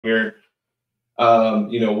here.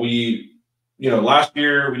 Last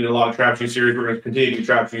year we did a lot of trap shoot series. We're going to continue to do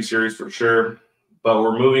trap shoot series for sure, but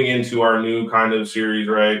we're moving into our new kind of series,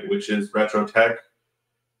 right? Which is retro tech.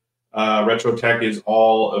 Retro tech is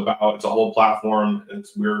all about, it's a whole platform.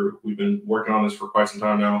 We've been working on this for quite some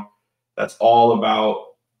time now. That's all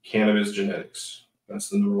about cannabis genetics. That's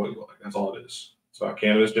the number one goal. That's all it is. It's about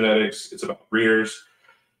cannabis genetics. It's about breeders.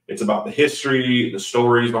 It's about the history, the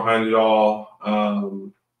stories behind it all.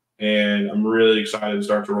 And I'm really excited to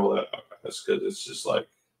start to roll that out, guys, because it's just like,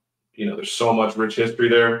 there's so much rich history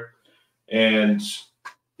there. And,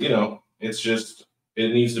 it's just,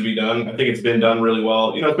 it needs to be done. I think it's been done really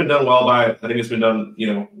well. It's been done well by, I think it's been done,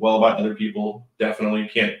 well by other people. Definitely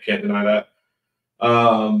can't deny that.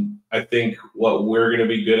 I think what we're going to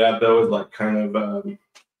be good at though is like kind of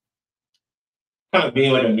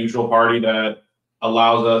being like a neutral party that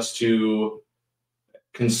allows us to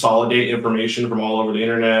consolidate information from all over the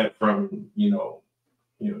internet, from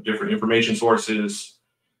different information sources.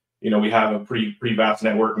 We have a pretty vast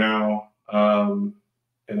network now, and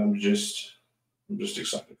I'm just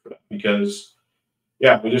excited for that because,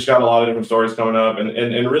 yeah, we just got a lot of different stories coming up,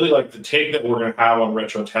 and really like the take that we're going to have on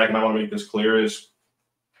retro tech, and I want to make this clear is,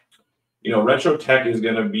 retro tech is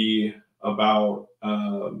going to be about,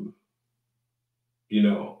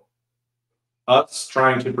 us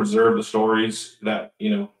trying to preserve the stories that,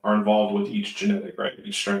 are involved with each genetic, right?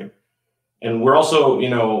 Each strain. And we're also,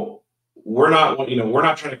 we're not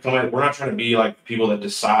trying to be like people that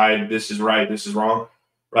decide this is right, this is wrong.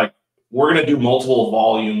 Like, we're going to do multiple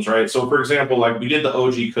volumes, right? So for example, like we did the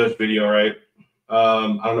OG Kush video, right?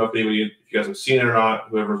 I don't know if if you guys have seen it or not,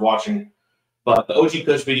 whoever's watching, but the OG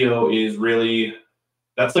Kush video is really,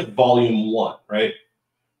 that's like volume 1, right?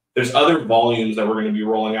 There's other volumes that we're going to be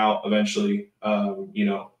rolling out eventually,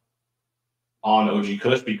 on OG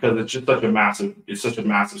Kush, because it's just such a massive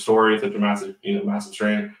story, it's such a massive, massive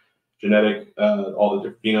strain, genetic, all the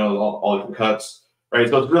different phenols, all different cuts, right?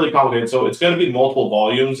 So it's really complicated. So it's going to be multiple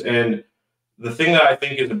volumes. And the thing that I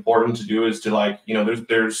think is important to do is to like,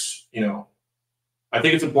 there's, I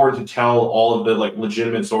think it's important to tell all of the like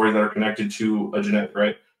legitimate stories that are connected to a genetic,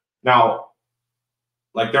 right? Now,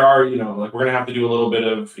 like there are, like we're gonna have to do a little bit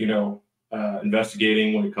of,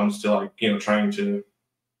 investigating when it comes to like, trying to,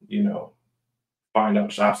 find out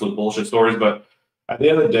just absolute bullshit stories. But at the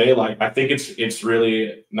end of the day, like I think it's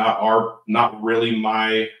really not really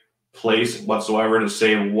my place whatsoever to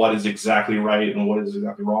say what is exactly right and what is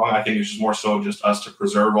exactly wrong. I think it's just more so just us to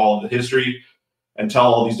preserve all of the history and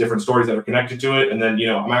tell all these different stories that are connected to it. And then,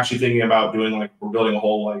 I'm actually thinking about doing like, we're building a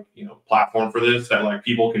whole like, platform for this that like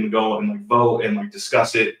people can go and like vote and like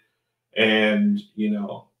discuss it and,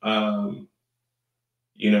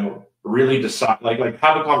 really decide, like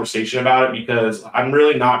have a conversation about it, because I'm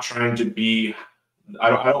really not trying to be, I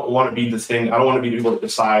don't want to be this thing. I don't want to be able to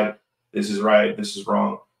decide this is right, this is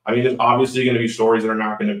wrong. I mean, there's obviously going to be stories that are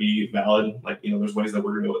not going to be valid. Like, there's ways that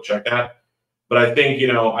we're going to be able to check that. But I think,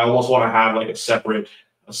 I almost want to have like a separate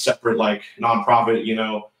like nonprofit,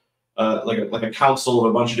 like a council of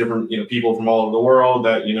a bunch of different, people from all over the world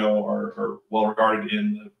that, are well regarded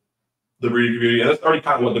in the breeder community. And that's already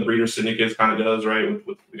kind of what the Breeder Syndicate kind of does, right?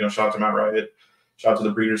 With shout out to Matt Riot, shout out to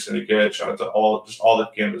the Breeder Syndicate, shout out to all the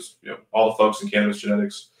cannabis, all the folks in cannabis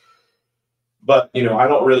genetics. But, I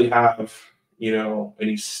don't really have,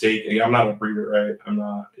 any stake. I'm not a breeder, right? I'm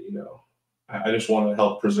not, I just want to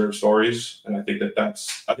help preserve stories. And I think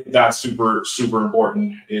that's super, super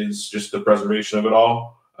important, is just the preservation of it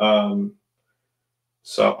all.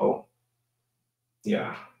 So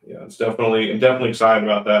yeah, I'm definitely excited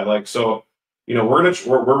about that. Like, so,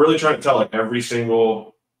 we're really trying to tell like every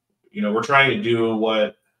single, we're trying to do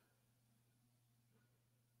what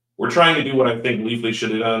I think Leafly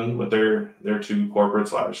should have done with their two corporate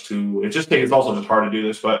 /2. It's also just hard to do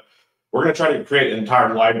this, but we're going to try to create an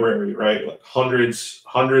entire library, right? Like hundreds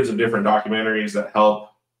of different documentaries that help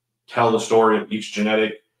tell the story of each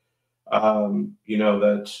genetic,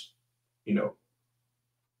 that,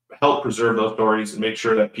 help preserve those stories and make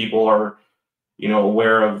sure that people are,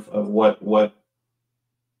 aware of what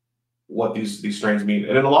these strains mean.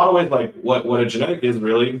 And in a lot of ways, like what a genetic is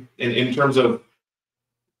really in terms of,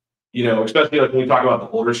 especially like when we talk about the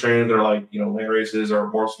older strains that are like, land races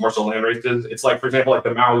or more so land races. It's like, for example, like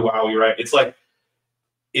the Maui Wowie, right? It's like,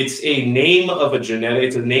 it's a name of a genetic,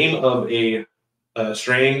 it's a name of a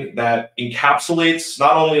strain that encapsulates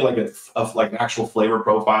not only like like an actual flavor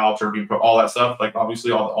profile, terpene, all that stuff, like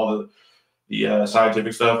obviously all the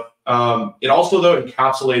scientific stuff. It also though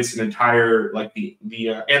encapsulates an entire, like the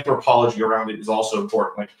anthropology around it is also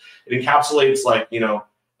important. Like it encapsulates like,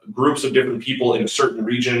 groups of different people in a certain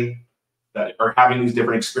region, that are having these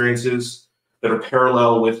different experiences that are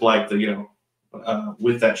parallel with like the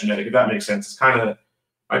with that genetic. If that makes sense, it's kind of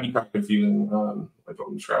might be kind of confusing if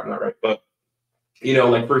I'm describing that right. But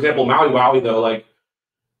like for example, Maui Wowie though, like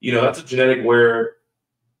that's a genetic where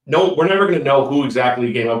no, we're never going to know who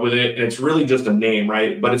exactly came up with it, and it's really just a name,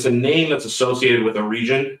 right? But it's a name that's associated with a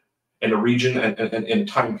region and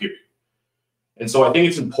time period. And so I think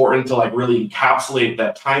it's important to like really encapsulate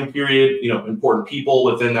that time period, important people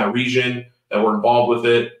within that region that were involved with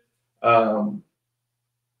it,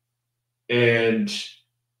 and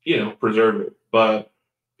preserve it. But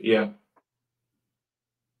yeah,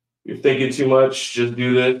 if you're thinking too much, just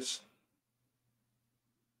do this.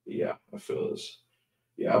 Yeah, I feel this.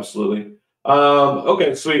 Yeah, absolutely.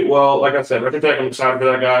 Okay, sweet. Well, like I said, RetroTech, I'm excited for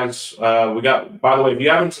that, guys. We got, by the way, if you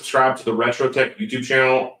haven't subscribed to the RetroTech YouTube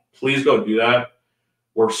channel, please go do that.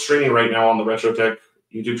 We're streaming right now on the RetroTech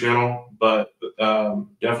YouTube channel, but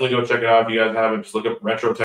definitely go check it out if you guys haven't. Just look up RetroTech.